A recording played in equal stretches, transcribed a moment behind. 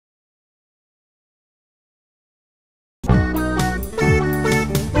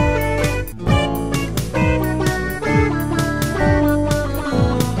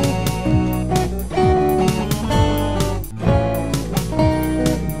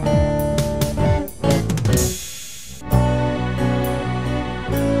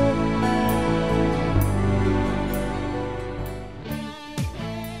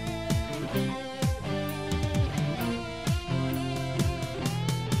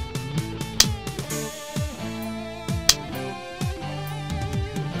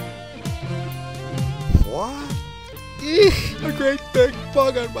great big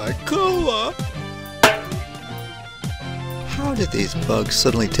bug on my cola. How did these bugs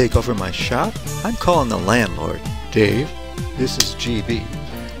suddenly take over my shop? I'm calling the landlord. Dave, this is GB.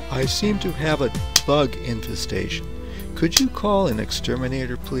 I seem to have a bug infestation. Could you call an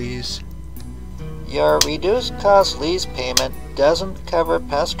exterminator, please? Your reduced cost lease payment doesn't cover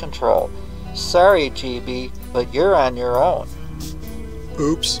pest control. Sorry, GB, but you're on your own.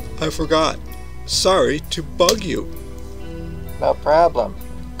 Oops, I forgot. Sorry to bug you. No problem.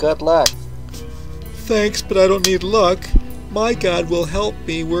 Good luck. Thanks, but I don't need luck. My God will help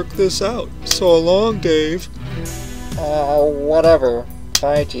me work this out. So long, Dave. Whatever.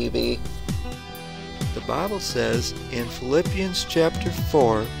 Bye, GB. The Bible says in Philippians chapter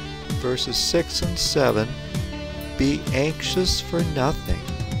 4, verses 6 and 7, "Be anxious for nothing,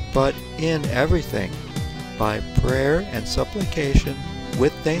 but in everything, by prayer and supplication,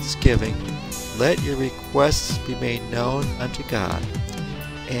 with thanksgiving, let your requests be made known unto God.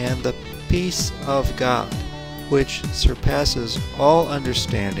 And the peace of God, which surpasses all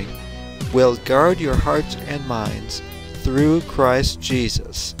understanding, will guard your hearts and minds through Christ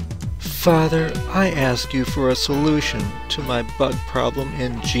Jesus." Father, I ask you for a solution to my bug problem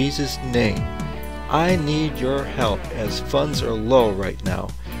in Jesus' name. I need your help as funds are low right now.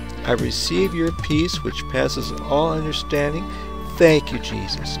 I receive your peace which passes all understanding. Thank you,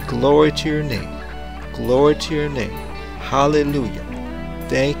 Jesus. Glory to your name. Glory to your name. Hallelujah.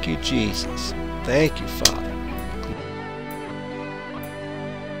 Thank you, Jesus. Thank you, Father.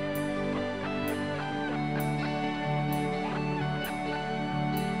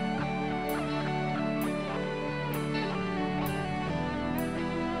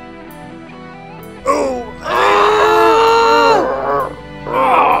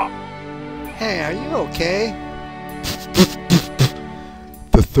 Hey, are you okay?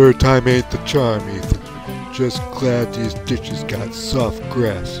 The third time ain't the charm, Ethan. Just glad these ditches got soft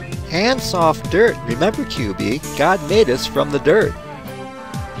grass. And soft dirt. Remember, QB, God made us from the dirt.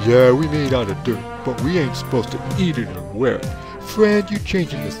 Yeah, we made out of dirt, but we ain't supposed to eat it or wear it. Friend, you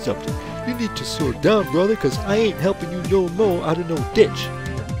changing the subject. You need to slow down, brother, 'cause I ain't helping you no more out of no ditch.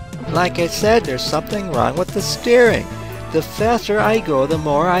 Like I said, there's something wrong with the steering. The faster I go, the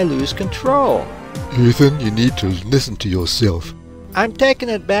more I lose control. Ethan, you need to listen to yourself. I'm taking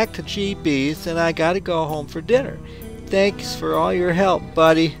it back to GB's and I gotta go home for dinner. Thanks for all your help,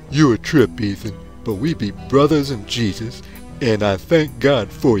 buddy. You a trip, Ethan, but we be brothers in Jesus, and I thank God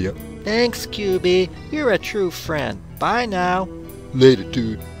for you. Thanks, QB. You're a true friend. Bye now. Later,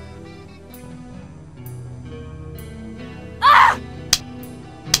 dude.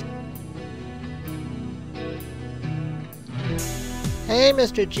 Hey,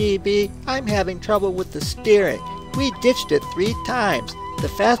 Mr. GB, I'm having trouble with the steering. We ditched it 3 times. The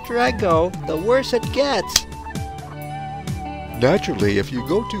faster I go, the worse it gets. Naturally, if you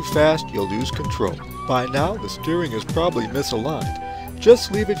go too fast, you'll lose control. By now, the steering is probably misaligned.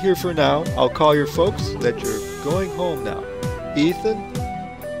 Just leave it here for now. I'll call your folks that you're going home now. Ethan?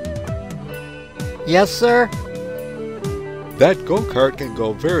 Yes, sir? That go-kart can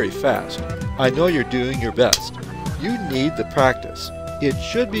go very fast. I know you're doing your best. You need the practice. It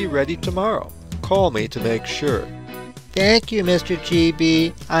should be ready tomorrow. Call me to make sure. Thank you, Mr.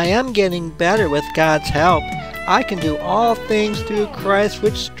 GB. I am getting better with God's help. I can do all things through Christ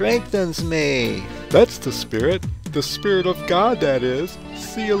which strengthens me. That's the Spirit. The Spirit of God, that is.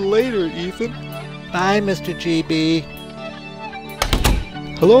 See you later, Ethan. Bye, Mr. GB.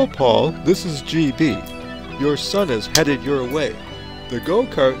 Hello, Paul. This is GB. Your son is headed your way. The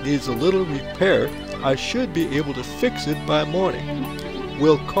go-kart needs a little repair. I should be able to fix it by morning.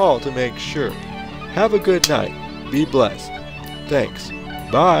 We'll call to make sure. Have a good night. Be blessed. Thanks.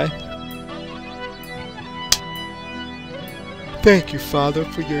 Bye. Thank you, Father,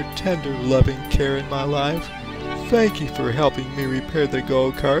 for your tender, loving care in my life. Thank you for helping me repair the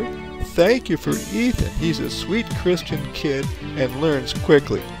go-kart. Thank you for Ethan. He's a sweet Christian kid and learns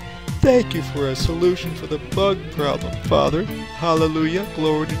quickly. Thank you for a solution for the bug problem, Father. Hallelujah.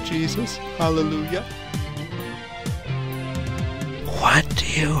 Glory to Jesus. Hallelujah. What do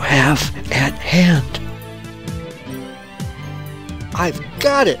you have at hand? I've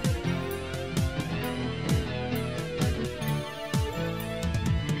got it!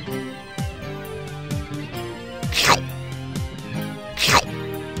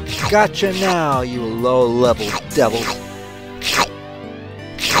 Gotcha now, you low-level devil.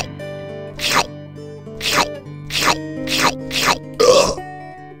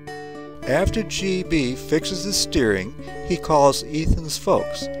 After GB fixes the steering, he calls Ethan's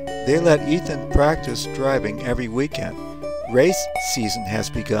folks. They let Ethan practice driving every weekend. Race season has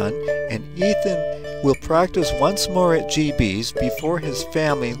begun, and Ethan We'll practice once more at GB's before his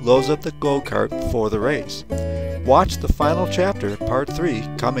family loads up the go-kart for the race. Watch the final chapter, part 3,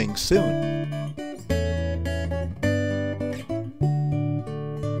 coming soon.